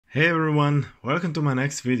Hey everyone, welcome to my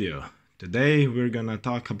next video. Today we're gonna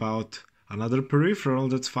talk about another peripheral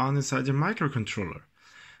that's found inside your microcontroller.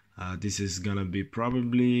 This is gonna be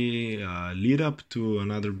probably a lead up to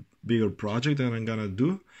another bigger project that I'm gonna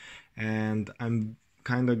do, and I'm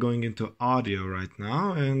kinda going into audio right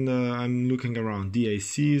now, and I'm looking around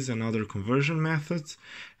DACs and other conversion methods,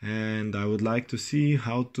 and I would like to see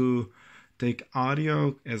how to take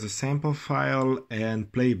audio as a sample file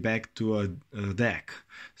and play back to a DAC.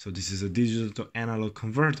 So this is a digital to analog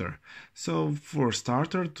converter. So for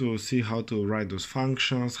starter, to see how to write those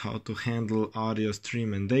functions, how to handle audio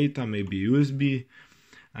stream and data, maybe USB,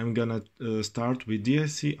 I'm gonna start with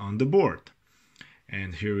DAC on the board.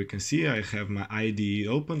 And here we can see I have my IDE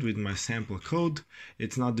opened with my sample code.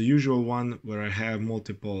 It's not the usual one where I have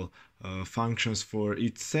multiple functions for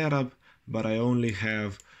each setup, but I only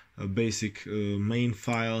have a basic main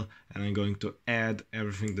file, and I'm going to add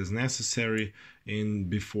everything that's necessary in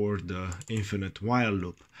before the infinite while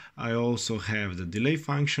loop. I also have the delay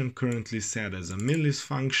function currently set as a millis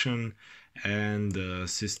function and the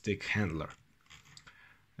sysdig handler.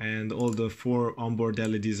 And all the 4 onboard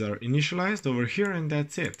LEDs are initialized over here, and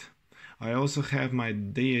that's it. I also have my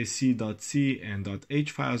dac.c and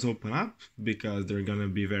 .h files open up because they're gonna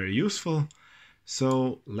be very useful.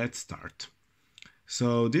 So let's start.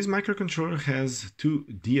 So this microcontroller has 2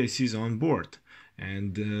 DACs on board,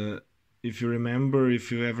 and if you remember, if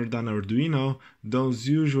you've ever done Arduino, those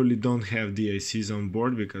usually don't have DACs on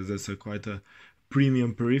board because that's quite a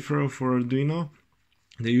premium peripheral for Arduino.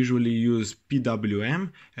 They usually use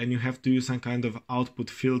PWM, and you have to use some kind of output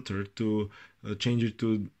filter to change it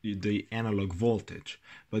to the analog voltage.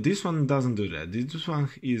 But this one doesn't do that. This one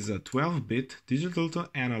is a 12-bit digital to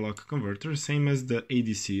analog converter, same as the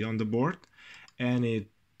ADC on the board. And it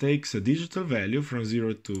takes a digital value from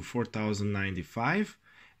 0 to 4095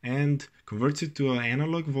 and converts it to an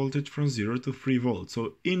analog voltage from 0 to 3 volts,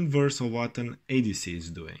 so inverse of what an ADC is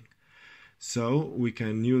doing. So we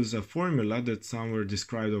can use a formula that's somewhere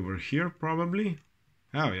described over here probably.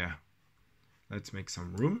 Oh yeah, let's make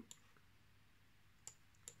some room.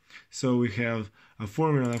 So we have a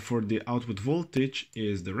formula for the output voltage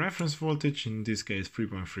is the reference voltage, in this case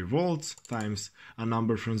 3.3 volts, times a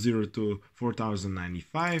number from 0 to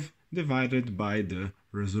 4095 divided by the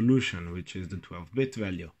resolution, which is the 12-bit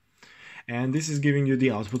value. And this is giving you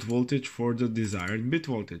the output voltage for the desired bit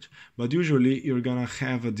voltage. But usually you're gonna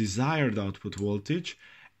have a desired output voltage,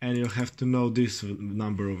 and you'll have to know this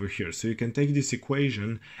number over here. So you can take this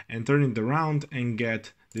equation and turn it around and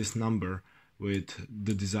get this number with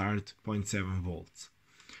the desired 0.7 volts.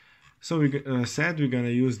 So we said we're gonna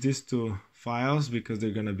use these 2 files because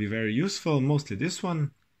they're gonna be very useful, mostly this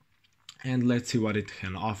one. And let's see what it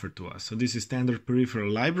can offer to us. So this is standard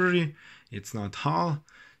peripheral library. It's not HAL,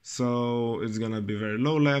 so it's gonna be very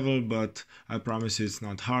low level, but I promise you it's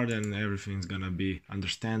not hard and everything's gonna be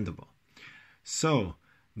understandable. So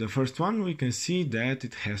the first one, we can see that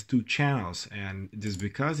it has 2 channels, and this is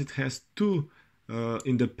because it has 2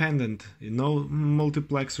 independent, no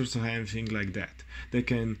multiplexers or anything like that. They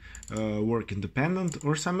can work independent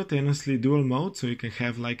or simultaneously dual mode, so you can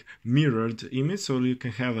have like mirrored image, so you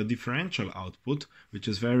can have a differential output, which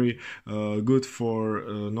is very good for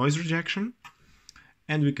noise rejection.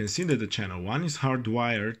 And we can see that the channel 1 is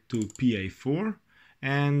hardwired to PA4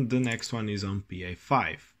 and the next one is on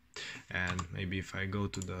PA5. And maybe if I go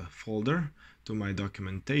to the folder, to my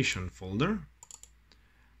documentation folder,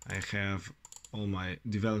 I have all my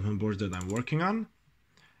development boards that I'm working on,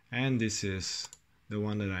 and this is the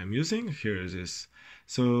one that I'm using. Here it is.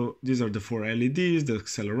 So these are the 4 LEDs, the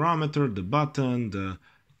accelerometer, the button, the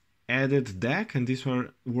added DAC, and this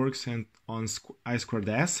one works on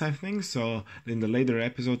I2S, I think. So in the later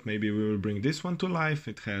episode maybe we will bring this one to life.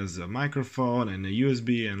 It has a microphone and a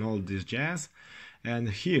USB and all this jazz. And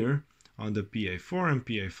here on the PA4 and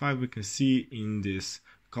PA5 we can see in this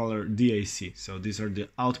color DAC. So these are the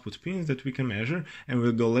output pins that we can measure, and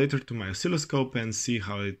we'll go later to my oscilloscope and see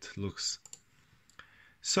how it looks.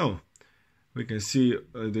 So we can see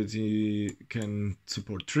that it can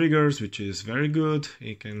support triggers, which is very good.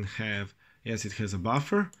 It can have, yes, it has a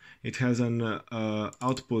buffer. It has an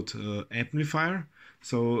output amplifier.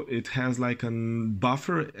 So it has like a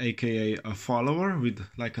buffer, aka a follower with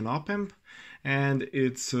like an op-amp, and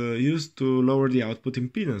it's used to lower the output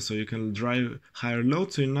impedance, so you can drive higher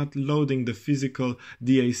load, so you're not loading the physical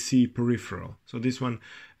DAC peripheral. So this one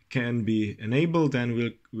can be enabled,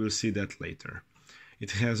 and we'll see that later.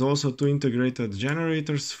 It has also 2 integrated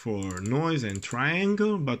generators for noise and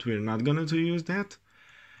triangle, but we're not going to use that.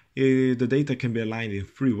 The data can be aligned in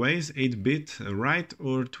 3 ways, 8-bit right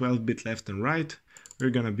or 12-bit left and right. we're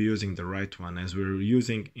gonna be using the right one as we're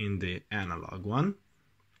using in the analog one.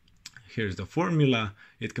 Here's the formula.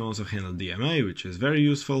 It can also handle DMA, which is very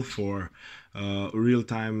useful for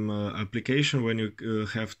real-time application when you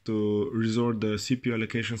have to resort the CPU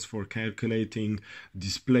allocations for calculating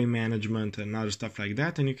display management and other stuff like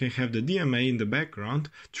that. And you can have the DMA in the background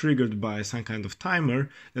triggered by some kind of timer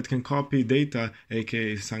that can copy data,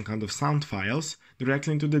 aka some kind of sound files,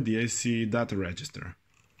 directly into the DAC data register.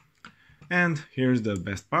 And here's the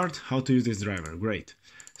best part, how to use this driver. Great.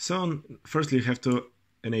 So firstly you have to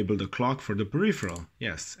enable the clock for the peripheral,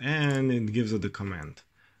 yes, and it gives us the command,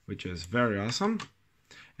 which is very awesome.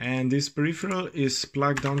 And this peripheral is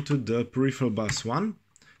plugged onto the peripheral bus 1,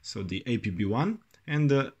 so the APB1,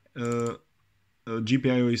 and the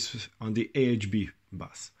GPIO is on the AHB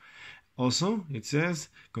bus. Also, it says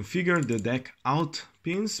configure the DAC out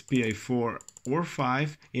pins PA4 or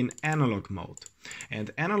 5 in analog mode.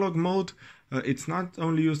 And analog mode, it's not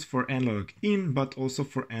only used for analog in, but also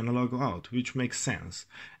for analog out, which makes sense.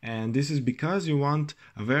 And this is because you want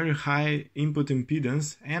a very high input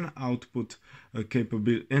impedance and output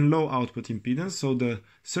capability and low output impedance, so the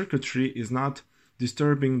circuitry is not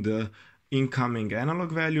disturbing the incoming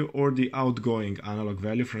analog value or the outgoing analog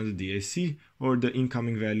value from the DAC or the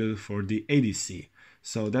incoming value for the ADC.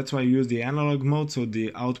 So that's why I use the analog mode, so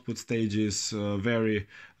the output stage is very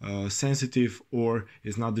sensitive or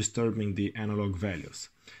is not disturbing the analog values.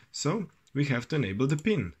 So we have to enable the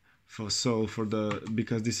pin.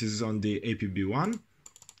 Because this is on the APB1,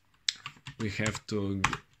 we have to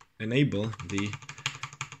enable the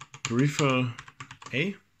peripheral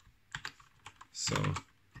A. So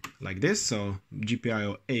like this, so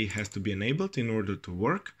GPIO A has to be enabled in order to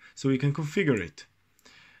work, so we can configure it.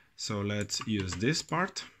 So let's use this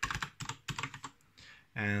part,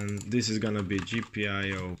 and this is gonna be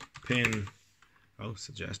GPIO pin, oh,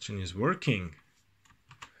 suggestion is working,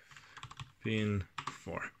 pin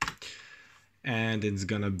 4, and it's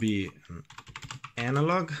gonna be an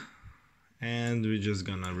analog, and we're just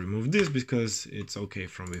gonna remove this because it's okay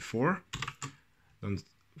from before, don't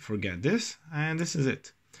forget this, and this is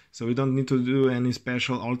it. So we don't need to do any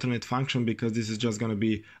special alternate function because this is just going to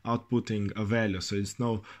be outputting a value. So it's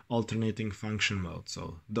no alternating function mode.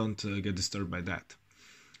 So don't get disturbed by that.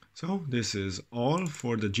 So this is all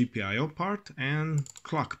for the GPIO part and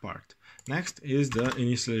clock part. Next is the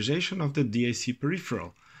initialization of the DAC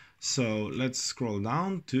peripheral. So let's scroll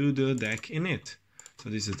down to the DAC init. So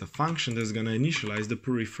this is the function that's going to initialize the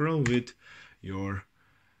peripheral with your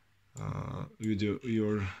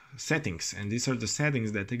settings, and these are the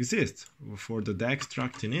settings that exist for the DAC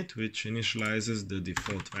struct init, which initializes the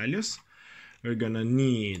default values. We're gonna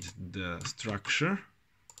need the structure,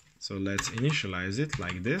 so let's initialize it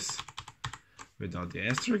like this without the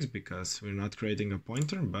asterisk because we're not creating a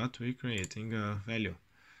pointer but we're creating a value.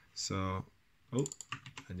 So, oh,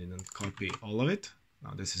 I didn't copy all of it.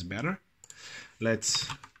 Now this is better. Let's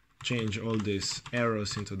change all these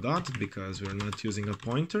arrows into dots because we're not using a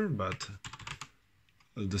pointer but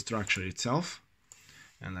the structure itself.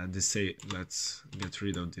 And let's get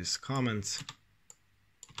rid of these comments.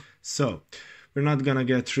 So we're not gonna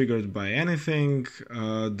get triggered by anything.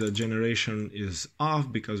 The generation is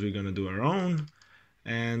off because we're gonna do our own,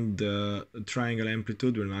 and the triangle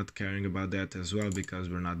amplitude, we're not caring about that as well because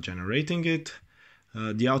we're not generating it.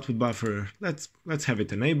 The output buffer, let's have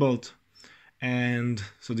it enabled. And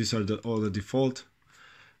so these are all the default.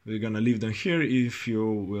 We're gonna leave them here. If you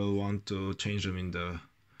will want to change them in the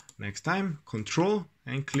next time, control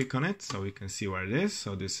and click on it so we can see where it is.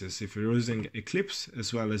 So this is if you're using Eclipse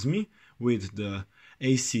as well as me with the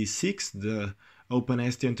AC6, the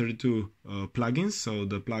OpenSTM32 plugins. So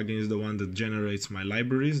the plugin is the one that generates my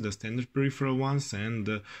libraries, the standard peripheral ones, and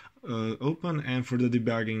the Open. And for the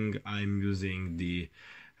debugging, I'm using the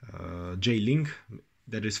JLink.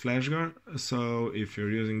 That is FlashGuard. So if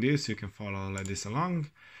you're using this, you can follow like this along.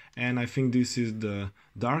 And I think this is the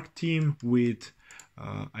dark theme with,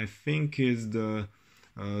 I think is the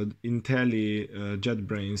Intelli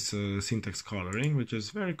JetBrains syntax coloring, which is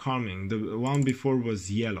very calming. The one before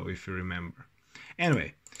was yellow, if you remember.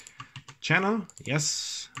 Anyway, channel,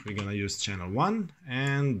 yes, we're gonna use channel 1,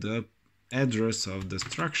 and the address of the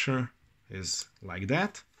structure is like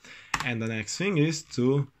that. And the next thing is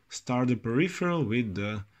to start the peripheral with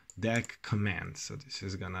the DAC command. So this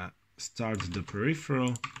is gonna start the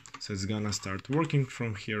peripheral, so it's gonna start working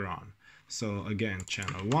from here on. So again,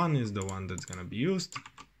 channel 1 is the one that's gonna be used,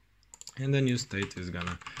 and the new state is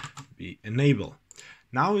gonna be enable.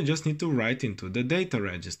 Now we just need to write into the data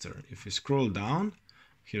register. If you scroll down,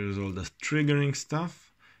 here's all the triggering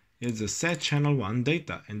stuff. It's a set channel 1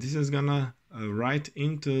 data, and this is gonna write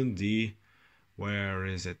into the where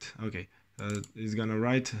is it? Okay, it's gonna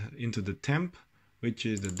write into the temp, which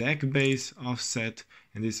is the Dac base offset,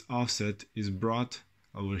 and this offset is brought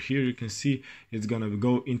over here. You can see it's gonna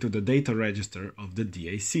go into the data register of the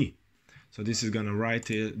DAC. So this is gonna write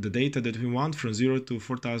the data that we want from 0 to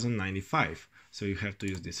 4095. So you have to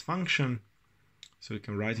use this function. So you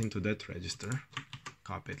can write into that register,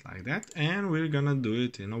 copy it like that, and we're gonna do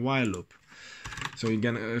it in a while loop. So we're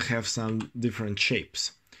gonna have some different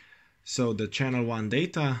shapes. So the channel 1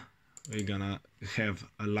 data, we're gonna have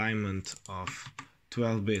alignment of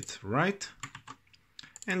 12-bit right,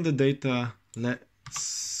 and the data,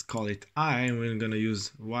 let's call it I, and we're gonna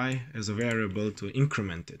use y as a variable to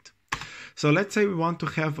increment it. So let's say we want to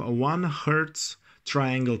have a 1 Hertz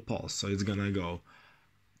triangle pulse. So it's gonna go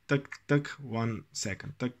tuck, tuck, 1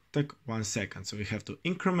 second, tuck, tuck, 1 second. So we have to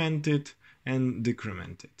increment it and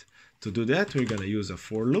decrement it. To do that, we're gonna use a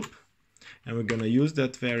for loop, and we're gonna use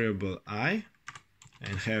that variable I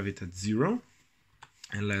and have it at 0.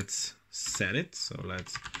 And let's set it. So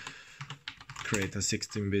let's create a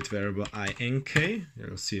 16-bit variable ink.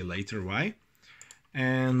 You'll see later why.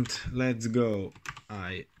 And let's go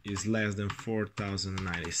I is less than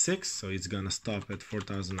 4096, so it's gonna stop at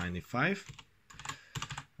 4095.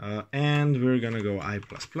 And we're gonna go I++,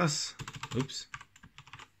 oops.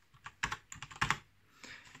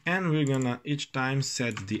 And we're gonna each time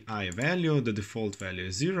set the I value. The default value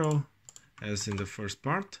is 0, as in the first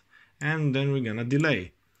part, and then we're gonna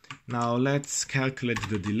delay. Now let's calculate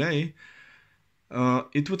the delay.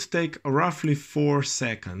 It would take roughly 4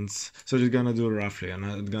 seconds. So it's gonna do roughly, I'm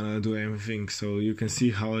not gonna do everything, so you can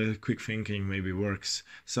see how quick thinking maybe works.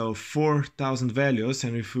 So 4000 values,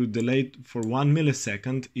 and if we delay it for 1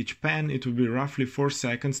 millisecond each pan, it would be roughly 4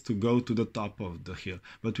 seconds to go to the top of the hill.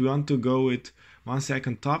 But we want to go with 1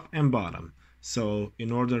 second top and bottom. So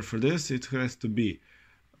in order for this, it has to be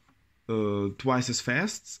twice as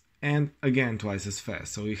fast and again twice as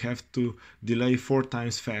fast. So we have to delay 4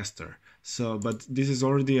 times faster. So, but this is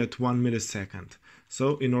already at 1 millisecond.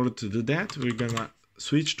 So in order to do that, we're gonna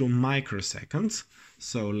switch to microseconds.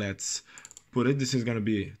 So let's put it, this is gonna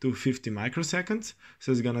be 250 microseconds.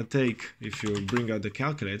 So it's gonna take, if you bring out the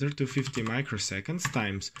calculator, 250 microseconds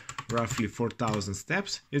times roughly 4000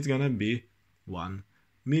 steps, it's gonna be 1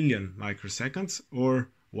 million microseconds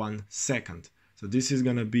or 1 second. So this is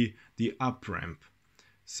gonna be the up ramp.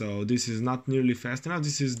 So this is not nearly fast enough.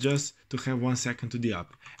 This is just to have 1 second to the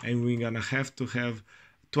up, and we're gonna have to have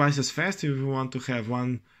twice as fast if we want to have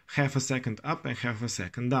half a second up and half a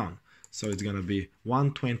second down. So it's gonna be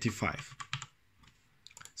 125.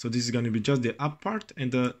 So this is gonna be just the up part,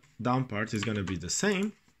 and the down part is gonna be the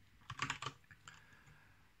same.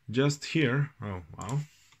 Just here, oh wow,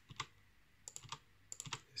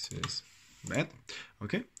 this is bad.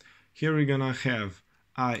 Okay, here we're gonna have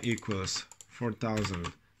I equals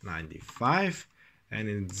 4095, and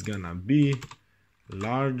it's gonna be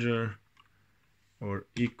larger or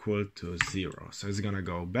equal to 0. So it's gonna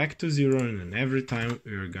go back to 0, and then every time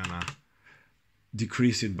we're gonna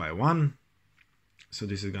decrease it by 1. So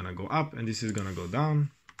this is gonna go up and this is gonna go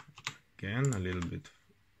down. Again, a little bit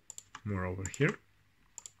more over here.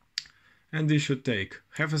 And this should take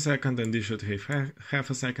half a second, and this should have half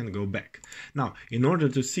a second go back. Now, in order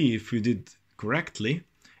to see if we did correctly,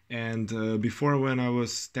 and before, when I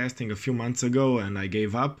was testing a few months ago and I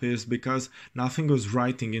gave up, is because nothing was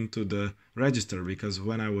writing into the register, because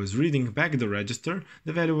when I was reading back the register,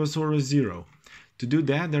 the value was always 0. To do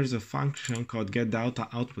that, there's a function called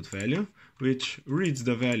getDataOutputValue, which reads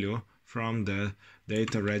the value from the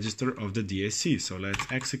data register of the DAC. So let's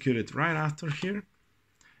execute it right after here,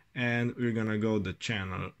 and we're gonna go the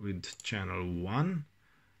channel with channel 1.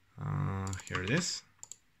 Here it is.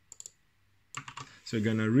 So we're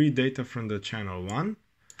gonna read data from the channel 1,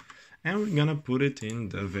 and we're gonna put it in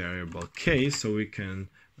the variable k, so we can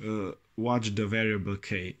watch the variable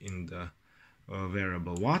k in the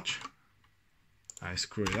variable watch. I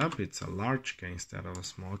screwed it up, it's a large k instead of a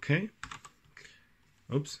small k.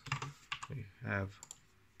 Oops, we have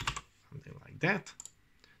something like that.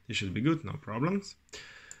 This should be good, no problems.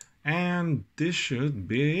 And this should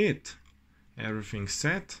be it. Everything's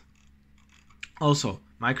set. Also,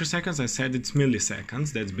 microseconds, I said it's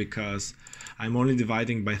milliseconds. That's because I'm only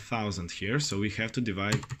dividing by 1000 here, so we have to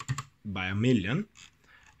divide by 1,000,000.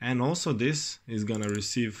 And also this is gonna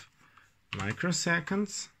receive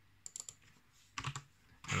microseconds.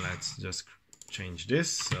 And let's just change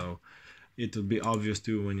this so it will be obvious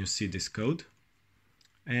to you when you see this code.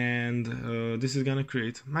 And this is gonna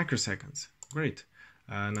create microseconds. Great.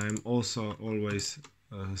 And I'm also always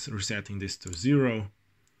resetting this to 0.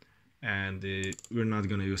 And we're not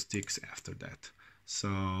going to use ticks after that.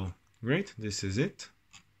 So Great, this is it.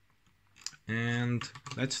 And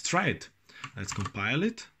let's try it. Let's compile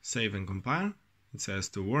it, save and compile. It says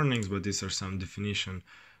 2 warnings, but these are some definition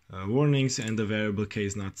warnings, and the variable k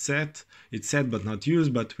is not set. It's set but not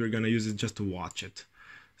used, but we're gonna use it just to watch it.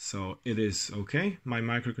 So it is okay. My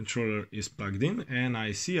microcontroller is plugged in, and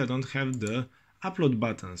I see I don't have the upload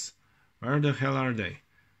buttons. Where the hell are they?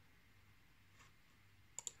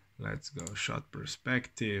 Let's go shot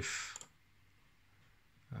perspective,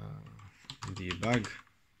 debug.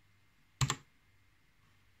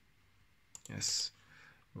 Yes,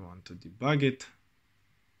 we want to debug it.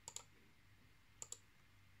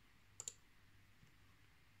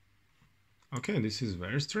 Okay, this is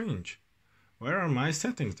very strange. Where are my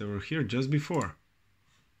settings? They were here just before.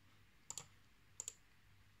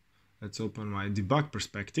 Let's open my debug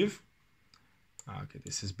perspective. Okay,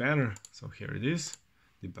 this is better. So here it is.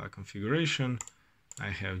 Debug configuration. I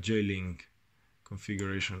have J-Link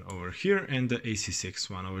configuration over here and the AC6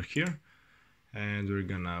 one over here. And we're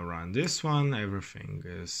gonna run this one. Everything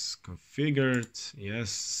is configured. Yes,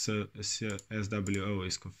 so SWO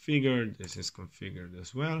is configured. This is configured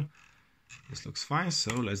as well. This looks fine,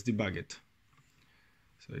 so let's debug it.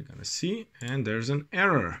 So you're gonna see, and there's an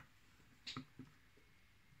error.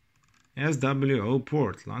 SWO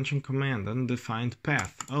port, launching command, undefined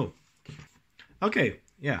path. Oh, okay,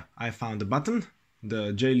 yeah, I found the button.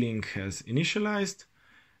 The J-Link has initialized,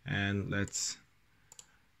 and let's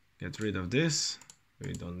get rid of this.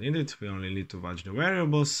 We don't need it, we only need to watch the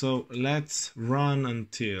variables. So let's run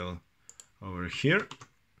until over here,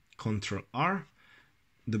 Ctrl R.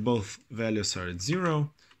 The both values are at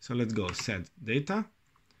 0, so let's go set data.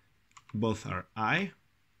 Both are I,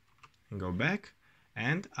 and go back,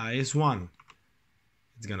 and I is 1.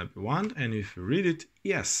 It's gonna be 1, and if you read it,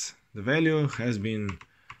 yes, the value has been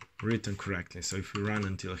written correctly. So if we run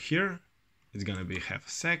until here, it's gonna be half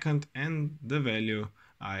a second, and the value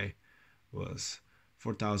I was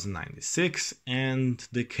 4096, and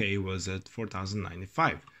the K was at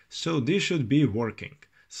 4095. So this should be working.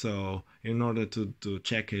 So in order to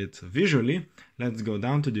check it visually, let's go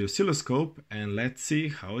down to the oscilloscope and let's see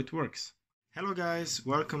how it works. Hello guys,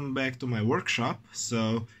 welcome back to my workshop.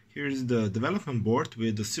 So here's the development board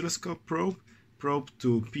with the oscilloscope probe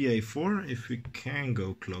to PA4. If we can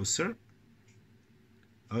go closer.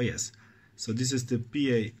 Oh yes, so this is the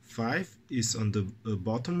PA5 is on the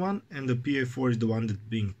bottom one, and the PA4 is the one that's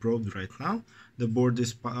being probed right now. The board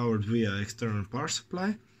is powered via external power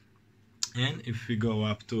supply. And if we go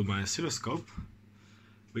up to my oscilloscope,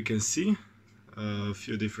 we can see a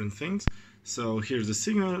few different things. So here's the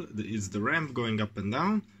signal, it's the ramp going up and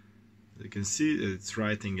down. You can see it's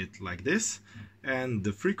writing it like this. And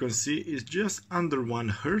the frequency is just under 1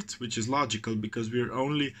 Hertz, which is logical because we're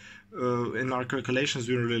only, in our calculations,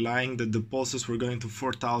 we're relying that the pulses were going to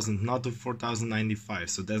 4000, not to 4095.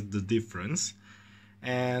 So that's the difference.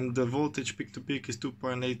 And the voltage peak to peak is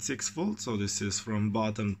 2.86 volts, so this is from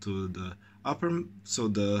bottom to the upper, so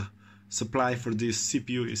the supply for this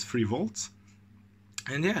CPU is 3 volts.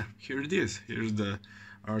 And yeah, here it is. Here's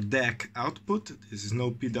our DAC output. This is no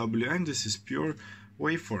PWM, this is pure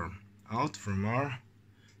waveform out from our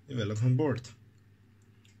development board.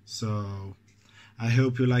 So I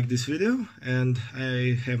hope you like this video, and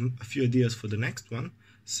I have a few ideas for the next one.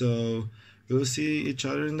 So we'll see each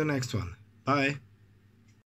other in the next one. Bye!